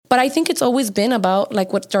But I think it's always been about,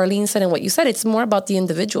 like what Darlene said and what you said, it's more about the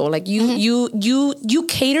individual. Like you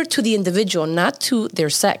cater to the individual, not to their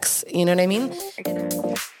sex. You know what I mean?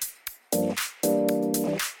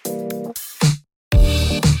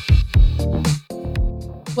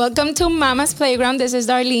 Welcome to Mama's Playground. This is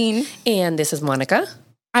Darlene. And this is Monica.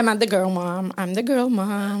 I'm the girl mom.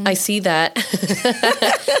 I see that.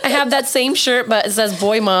 I have that same shirt, but it says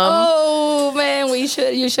boy mom. Oh man,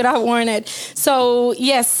 you should have worn it. So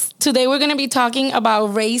yes, today we're going to be talking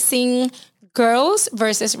about raising girls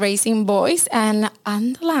versus raising boys. And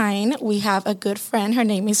on the line, we have a good friend. Her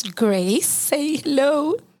name is Grace. Say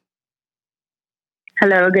hello.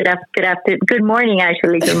 Hello, good afternoon. Good morning,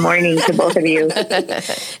 actually. Good morning to both of you.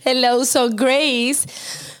 Hello. So Grace,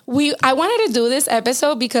 I wanted to do this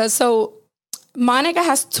episode because Monica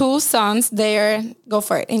has two sons there. Go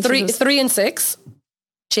for it. Three and 6.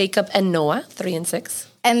 Jacob and Noah, 3 and 6.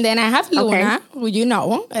 And then I have Luna, who you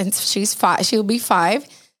know, and she's 5. She'll be 5.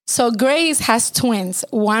 So Grace has twins,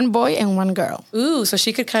 1 boy and 1 girl. Ooh, so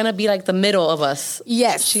she could kind of be like the middle of us.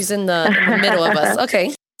 Yes. She's in the middle of us.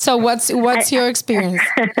 Okay. So what's your experience?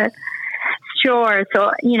 Sure.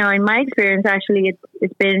 So, in my experience, actually,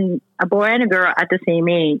 it's been a boy and a girl at the same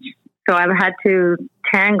age. So I've had to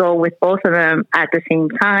tangle with both of them at the same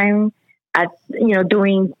time,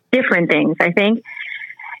 doing different things. I think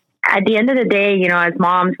at the end of the day, as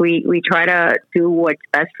moms, we try to do what's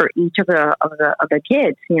best for each of the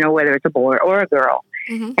kids, whether it's a boy or a girl,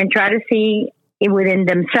 and try to see within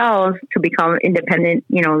themselves to become independent,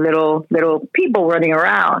 little people running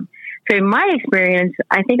around. So in my experience,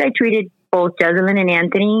 I think I treated both Jessalyn and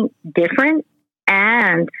Anthony different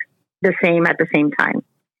and the same at the same time.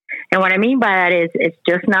 And what I mean by that is it's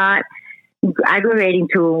just not aggravating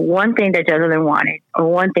to one thing that Jessalyn wanted or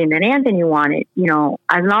one thing that Anthony wanted.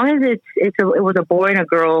 As long as it was a boy and a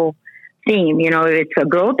girl theme, if it's a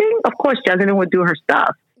girl thing, of course, Jessalyn would do her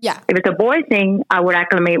stuff. Yeah. If it's a boy thing, I would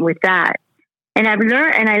acclimate with that. And I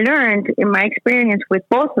learned in my experience with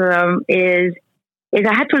both of them is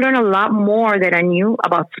I had to learn a lot more than I knew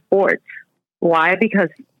about sports. Why? Because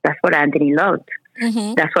that's what Anthony loved.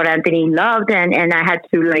 Mm-hmm. That's what Anthony loved. And I had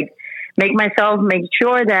to make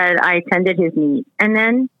sure that I attended his needs. And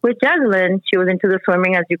then with Jessalyn, she was into the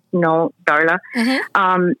swimming, as you know, Darla.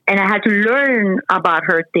 Mm-hmm. And I had to learn about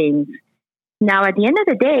her things. Now, at the end of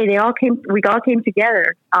the day, we all came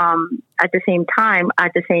together at the same time,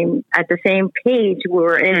 at the same page we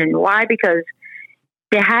were in. Why? Because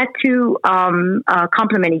they had to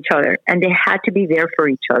complement each other, and they had to be there for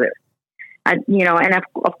each other. And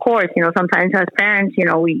of course, sometimes as parents,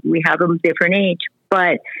 we have them different age,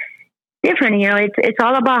 but different. It's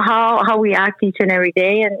all about how we act each and every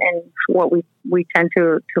day, and what we tend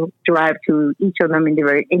to drive to each of them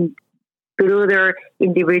through their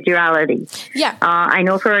individuality. Yeah. I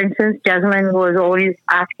know, for instance, Jessalyn was always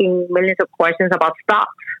asking millions of questions about stocks.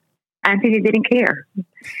 Anthony didn't care.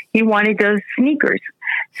 He wanted those sneakers.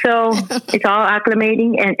 So it's all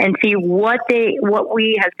acclimating and see what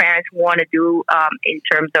we as parents want to do in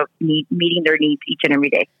terms of meeting their needs each and every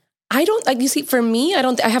day. I don't you see, for me,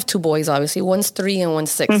 I have 2 boys, obviously. One's 3 and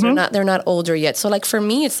one's 6. Mm-hmm. They're not older yet. So for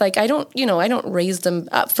me, it's I don't raise them.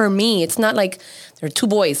 For me, it's not like they're 2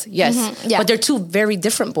 boys. Yes. Mm-hmm. Yeah. But they're 2 very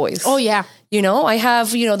different boys. Oh yeah. I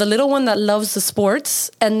have, the little one that loves the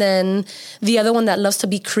sports, and then the other one that loves to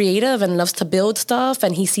be creative and loves to build stuff,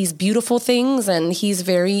 and he sees beautiful things, and he's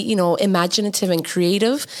very, imaginative and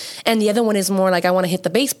creative. And the other one is more like, I want to hit the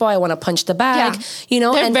baseball, I want to punch the bag, They're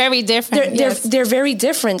and very different. They're very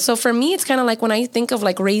different. So for me, it's kind of like when I think of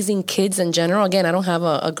raising kids in general, again, I don't have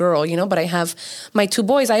a girl, but I have my 2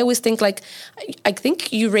 boys. I always think I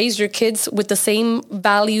think you raise your kids with the same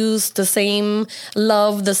values, the same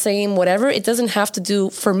love, the same whatever. It doesn't have to do,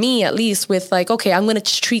 for me at least, with okay, I'm going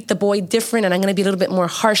to treat the boy different, and I'm going to be a little bit more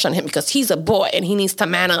harsh on him because he's a boy and he needs to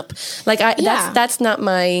man up. That's not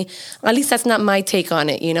my, at least that's not my take on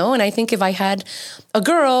it, And I think if I had a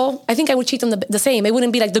girl, I think I would treat them the same. It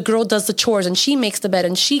wouldn't be like the girl does the chores and she makes the bed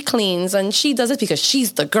and she cleans and she does it because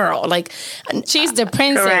she's the girl. She's the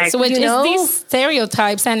princess, correct. Which is these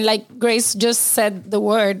stereotypes. And Grace just said the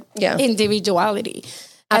word, individuality.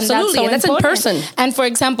 Absolutely, and that's in person. And for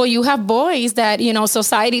example, you have boys that,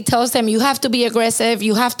 society tells them you have to be aggressive,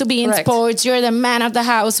 you have to be in Correct. Sports, you're the man of the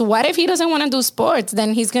house. What if he doesn't want to do sports?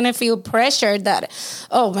 Then he's going to feel pressured that,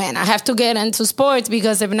 oh man, I have to get into sports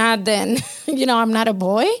because if not, then, I'm not a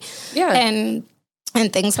boy. Yeah. And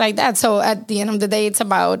things like that. So at the end of the day, it's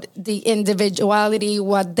about the individuality,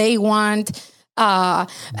 what they want.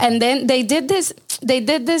 And then they did this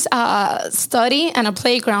study on a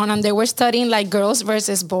playground, and they were studying like girls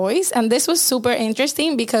versus boys. And this was super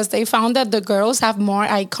interesting because they found that the girls have more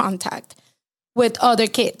eye contact with other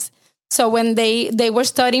kids. So when they were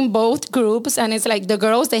studying both groups, and it's like the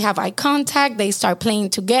girls, they have eye contact, they start playing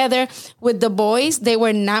together. With the boys, they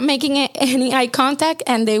were not making any eye contact,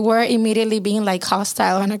 and they were immediately being like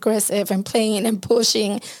hostile and aggressive and playing and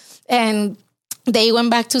pushing. And they went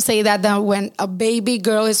back to say that when a baby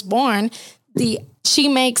girl is born, she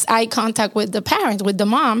makes eye contact with the parent, with the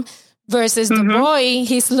mom, versus the boy,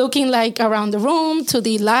 he's looking like around the room to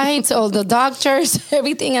the lights, all the doctors,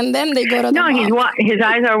 everything, and then they go to the mom. His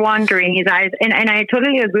eyes are wandering. His eyes, and I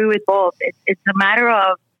totally agree with both. It's a matter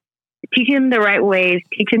of teaching them the right ways,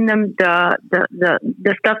 teaching them the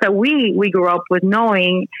stuff that we grew up with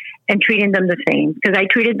knowing, and treating them the same. Because I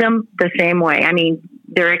treated them the same way. I mean,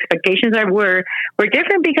 their expectations were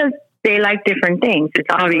different because they like different things. It's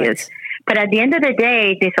obvious. But at the end of the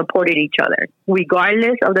day, they supported each other,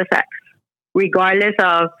 regardless of the sex, regardless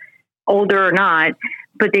of older or not.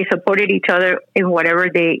 But they supported each other in whatever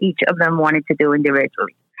each of them wanted to do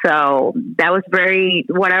individually. So that was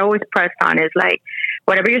what I always pressed on is like,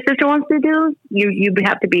 whatever your sister wants to do, you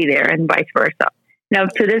have to be there, and vice versa. Now,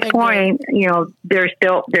 to this point,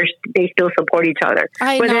 they still support each other,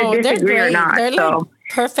 whether they disagree or not. They're like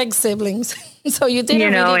perfect siblings. So you did a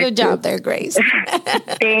really good job there, Grace.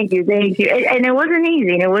 Thank you. And it wasn't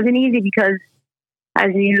easy. And it wasn't easy because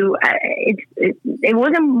it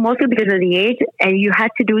wasn't mostly because of the age, and you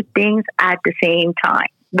had to do things at the same time,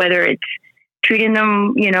 whether it's treating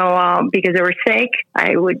them, because they were sick,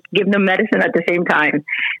 I would give them medicine at the same time.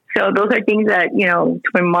 So those are things that,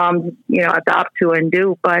 twin moms, adopt to and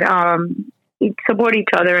do, but support each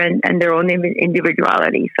other and their own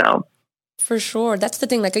individuality. So. For sure. That's the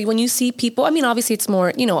thing. Like when you see people, I mean, obviously it's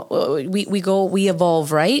more, we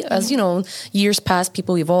evolve, right? As, years pass,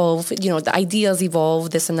 people evolve, the ideas evolve,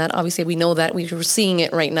 this and that. Obviously we know that we're seeing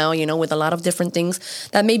it right now, with a lot of different things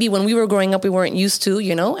that maybe when we were growing up, we weren't used to,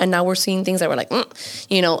 and now we're seeing things that we're like,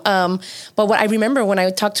 but what I remember when I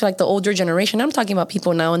talked to like the older generation, I'm talking about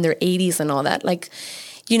people now in their 80s and all that, like,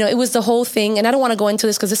 it was the whole thing, and I don't want to go into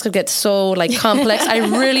this because this could get so like complex. I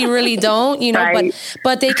really, really don't, right.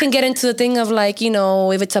 but they can get into the thing of like,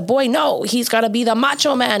 if it's a boy, no, he's got to be the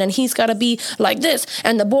macho man and he's got to be like this,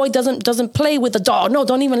 and the boy doesn't play with the doll. No,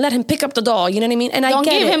 don't even let him pick up the doll. You know what I mean? And don't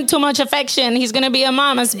give him too much affection. He's gonna be a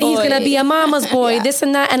mama's boy. He's gonna be a mama's boy. Yeah. This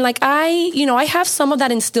and that, and like I have some of that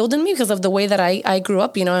instilled in me because of the way that I grew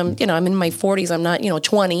up. I'm in my 40s. I'm not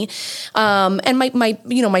 20,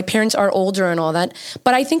 and my parents are older and all that,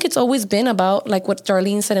 but I think it's always been about like what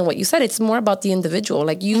Darlene said and what you said. It's more about the individual.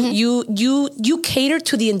 Like you cater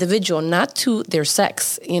to the individual, not to their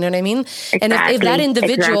sex. You know what I mean? Exactly. And if that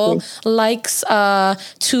individual likes to,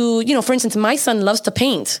 for instance, my son loves to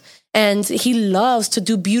paint. And he loves to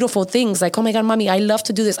do beautiful things like, oh my God, mommy, I love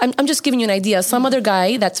to do this. I'm just giving you an idea. Some other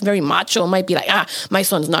guy that's very macho might be like, my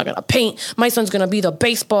son's not going to paint. My son's going to be the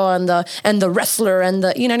baseball and the wrestler and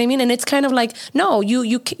the, you know what I mean? And it's kind of like, no,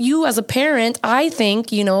 you as a parent, I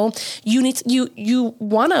think, you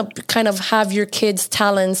want to kind of have your kids'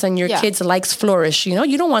 talents and your kids' likes flourish.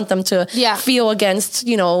 You don't want them to feel against,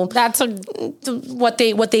 that's what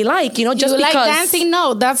they like, just you because. Like dancing?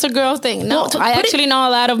 No, that's a girl thing. No, I actually know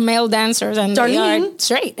a lot of male dancers, and Darlene, they are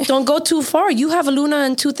straight. Don't go too far. You have Luna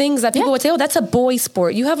in two things that people would say, oh, that's a boy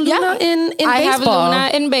sport. You have Luna in baseball. I have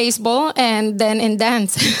Luna in baseball and then in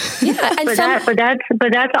dance. Yeah, and but that's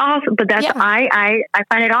awesome. But that's I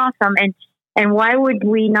find it awesome. And why would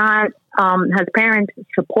we not, as parents,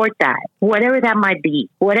 support that? Whatever that might be,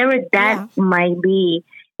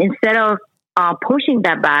 instead of pushing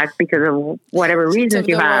that back because of whatever reasons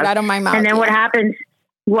you have. Out of my mouth, and then what happens?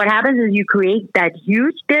 What happens is you create that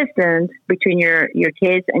huge distance between your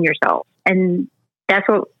kids and yourself. And that's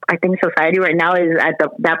what I think society right now is at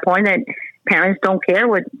that point that parents don't care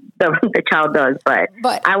what the child does. But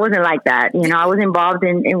I wasn't like that. I was involved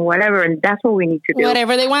in whatever, and that's what we need to do.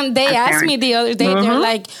 Whatever they want. They asked me the other day, they're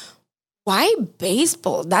like, why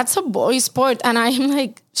baseball? That's a boy sport. And I'm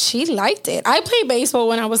like, she liked it. I played baseball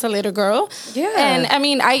when I was a little girl. Yeah. And I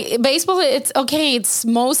mean, baseball, it's okay. It's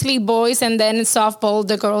mostly boys, and then softball,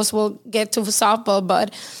 the girls will get to softball,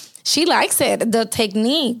 but she likes it. The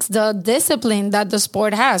techniques, the discipline that the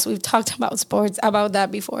sport has. We've talked about sports, about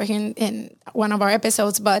that before in one of our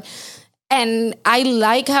episodes, but And I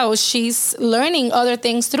like how she's learning other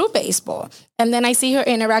things through baseball. And then I see her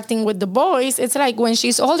interacting with the boys. It's like when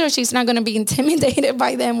she's older, she's not going to be intimidated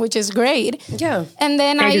by them, which is great. Yeah. And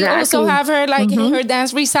then I also have her, like, her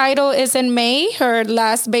dance recital is in May. Her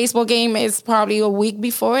last baseball game is probably a week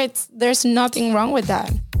before. There's nothing wrong with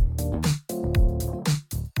that.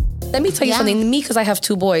 Let me tell you something. Me, because I have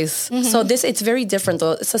 2 boys. So it's very different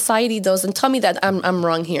though. Society does, and tell me that I'm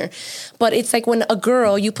wrong here. But it's like when a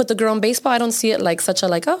girl, you put the girl in baseball, I don't see it like such a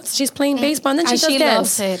like, oh, she's playing baseball and then she does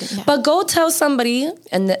dance. Loves it. Yeah. But go tell somebody,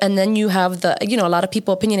 and then you have the, you know, a lot of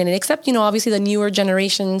people opinionated, except, you know, obviously the newer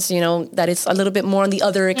generations, you know, that it's a little bit more on the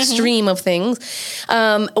other extreme of things.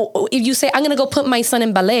 If you say, I'm going to go put my son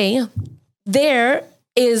in ballet, there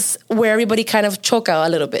is where everybody kind of choke out a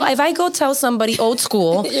little bit. If I go tell somebody old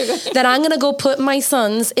school that I'm going to go put my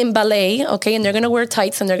sons in ballet, okay, and they're going to wear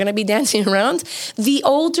tights and they're going to be dancing around, the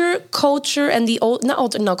older culture and the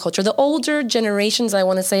older generations, I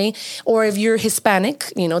want to say, or if you're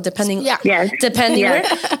Hispanic, you know, depending where,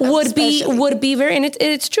 would be very, and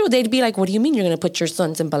it's true. They'd be like, what do you mean you're going to put your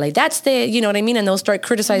sons in ballet? That's you know what I mean? And they'll start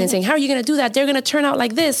criticizing, saying, how are you going to do that? They're going to turn out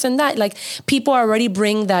like this and that. Like, people already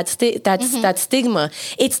bring that stigma.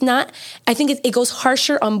 It's not, I think it goes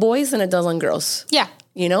harsher on boys than it does on girls. Yeah.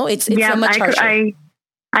 You know, it's much harsher.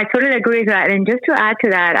 I totally agree with that. And just to add to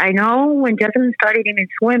that, I know when Jesselyn started in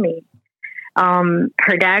swimming,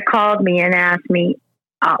 her dad called me and asked me,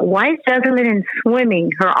 why is Jesselyn in swimming?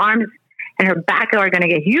 Her arms and her back are going to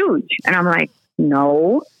get huge. And I'm like,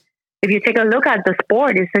 no. If you take a look at the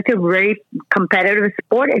sport, it's such a very competitive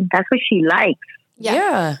sport, and that's what she likes.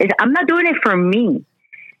 Yeah. I'm not doing it for me.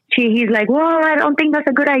 He's like, well, I don't think that's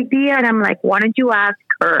a good idea. And I'm like, why don't you ask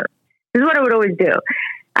her? This is what I would always do.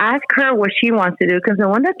 Ask her what she wants to do. Because the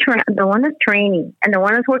one that's training and the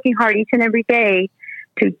one that's working hard each and every day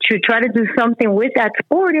to try to do something with that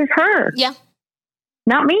sport is her. Yeah.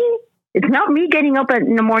 Not me. It's not me getting up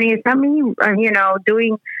in the morning. It's not me,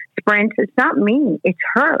 doing sprints. It's not me. It's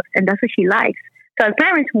her. And that's what she likes. So as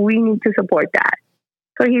parents, we need to support that.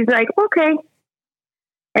 So he's like, okay.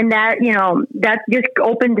 And that, that just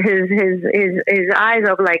opened his eyes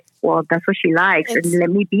of like, well, that's what she likes. And let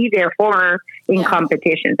me be there for her in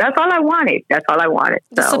competition. That's all I wanted.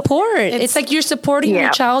 The support. It's like you're supporting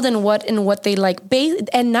your child in what they like,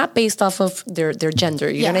 and not based off of their gender.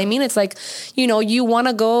 You know what I mean? It's like, you want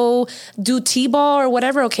to go do T-ball or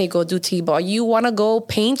whatever. Okay, go do T-ball. You want to go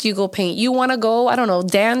paint, you go paint. You want to go, I don't know,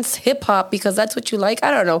 dance hip hop because that's what you like.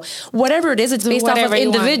 I don't know. Whatever it is, it's based off of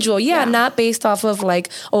individual. Yeah, not based off of like,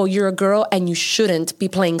 oh, you're a girl and you shouldn't be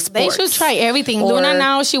playing sports. They should try everything. Luna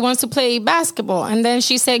now, she wants to play basketball. And then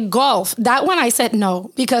she said golf. That one I said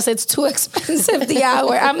no, because it's too expensive the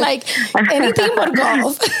hour. I'm like, anything but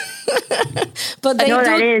golf. But they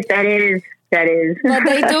that is. But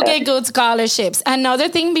they do get good scholarships. Another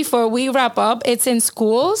thing before we wrap up, it's in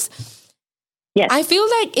schools. Yes. I feel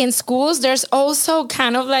like in schools, there's also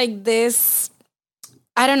kind of like this,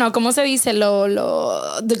 I don't know, ¿cómo se dice?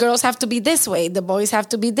 The girls have to be this way. The boys have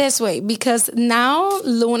to be this way. Because now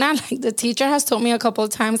Luna, like the teacher has told me a couple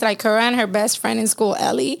of times, like her and her best friend in school,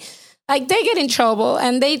 Ellie, like they get in trouble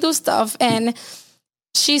and they do stuff. And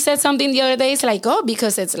she said something the other day. It's like, oh,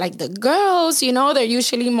 because it's like the girls, they're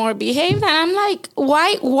usually more behaved. And I'm like,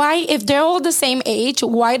 why, if they're all the same age,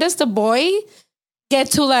 why does the boy get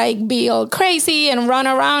to like be all crazy and run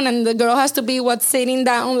around and the girl has to be sitting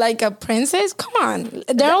down like a princess? Come on,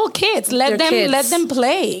 they're all kids. Let them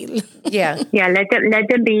play. Yeah. Let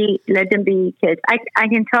them be kids. I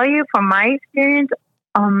can tell you from my experience,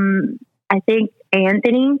 I think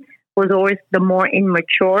Anthony was always the more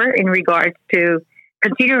immature in regards to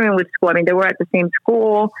considering with school. I mean, they were at the same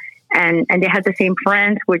school and they had the same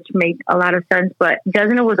friends, which made a lot of sense, but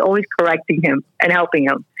Desna was always correcting him and helping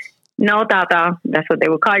him. No, Tata, that's what they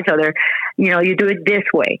would call each other. You do it this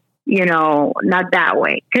way, not that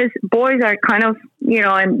way. Because boys are kind of,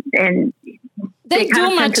 and they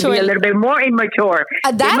do tend to be a little bit more immature.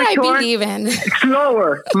 That I believe in.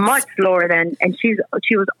 Slower, much slower than, and she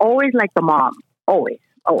was always like the mom, always.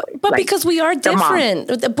 But like because we are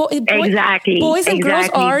different. Exactly. Boys and girls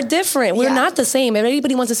are different. We're not the same. If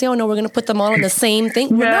anybody wants to say, oh no, we're going to put them all in the same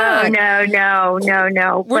thing. We're not. No.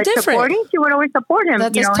 We're different. Supporting, she would always support him.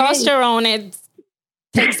 That testosterone, it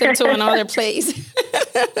takes them to another place.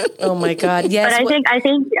 Oh my God. Yes. But I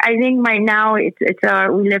think right now it's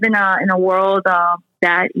we live in a world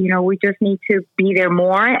that, we just need to be there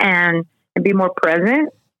more and be more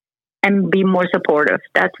present. And be more supportive.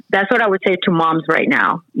 That's what I would say to moms right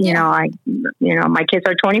now. My kids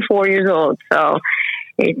are 24 years old, so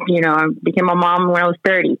I became a mom when I was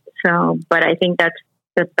 30. So, but I think that's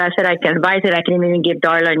the best that I can advise that I can even give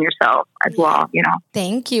Darla and yourself as well,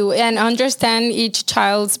 Thank you. And understand each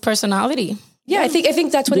child's personality. Yeah, I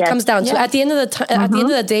think that's what it comes down to. At the end of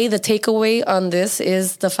the day, the takeaway on this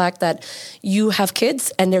is the fact that you have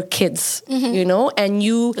kids and they're kids, and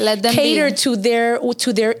you let them cater be.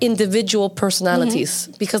 to their individual personalities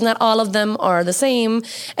because not all of them are the same.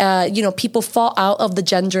 People fall out of the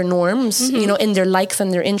gender norms, in their likes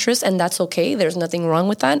and their interests, and that's okay. There's nothing wrong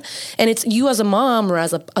with that. And it's you as a mom or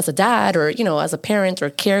as a dad or as a parent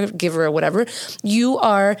or caregiver or whatever, you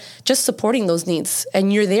are just supporting those needs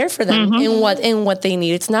and you're there for them in what they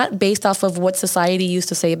need. It's not based off of what society used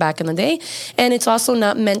to say back in the day. And it's also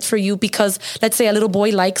not meant for you because, let's say, a little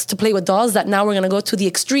boy likes to play with dolls, that now we're going to go to the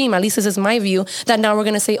extreme. At least this is my view, that now we're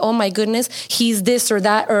going to say, oh my goodness, he's this or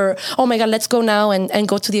that, or oh my God, let's go now and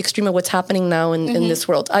go to the extreme of what's happening now in this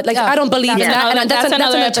world. I don't believe in that. And that's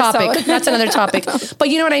another topic. That's another topic. But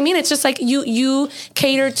you know what I mean? It's just like you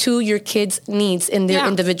cater to your kids' needs in their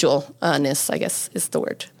individualness, I guess is the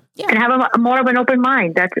word. Yeah. And have more of an open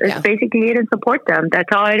mind. That's basically it, and support them. That's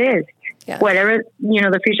all it is. Yeah. Whatever,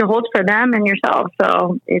 the future holds for them and yourself.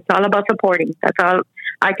 So it's all about supporting. That's all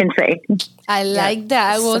I can say. I like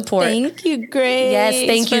that. Well, support. Thank you, Grace. Yes,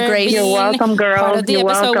 thank you, Grace. You're welcome, girls. You're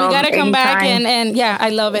welcome. We got to come back and I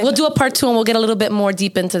love it. We'll do a part 2 and we'll get a little bit more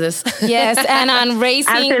deep into this. Yes, and on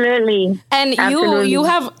racing. Absolutely. And you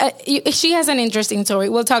have, she has an interesting story.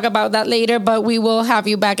 We'll talk about that later, but we will have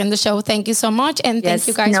you back in the show. Thank you so much. And thank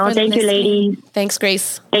you guys for listening. Thank you, ladies. Thanks,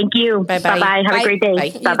 Grace. Thank you. Bye-bye. Bye-bye. Have a great day.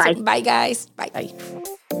 Bye. Bye-bye. Bye, guys. Bye.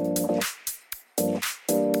 Bye.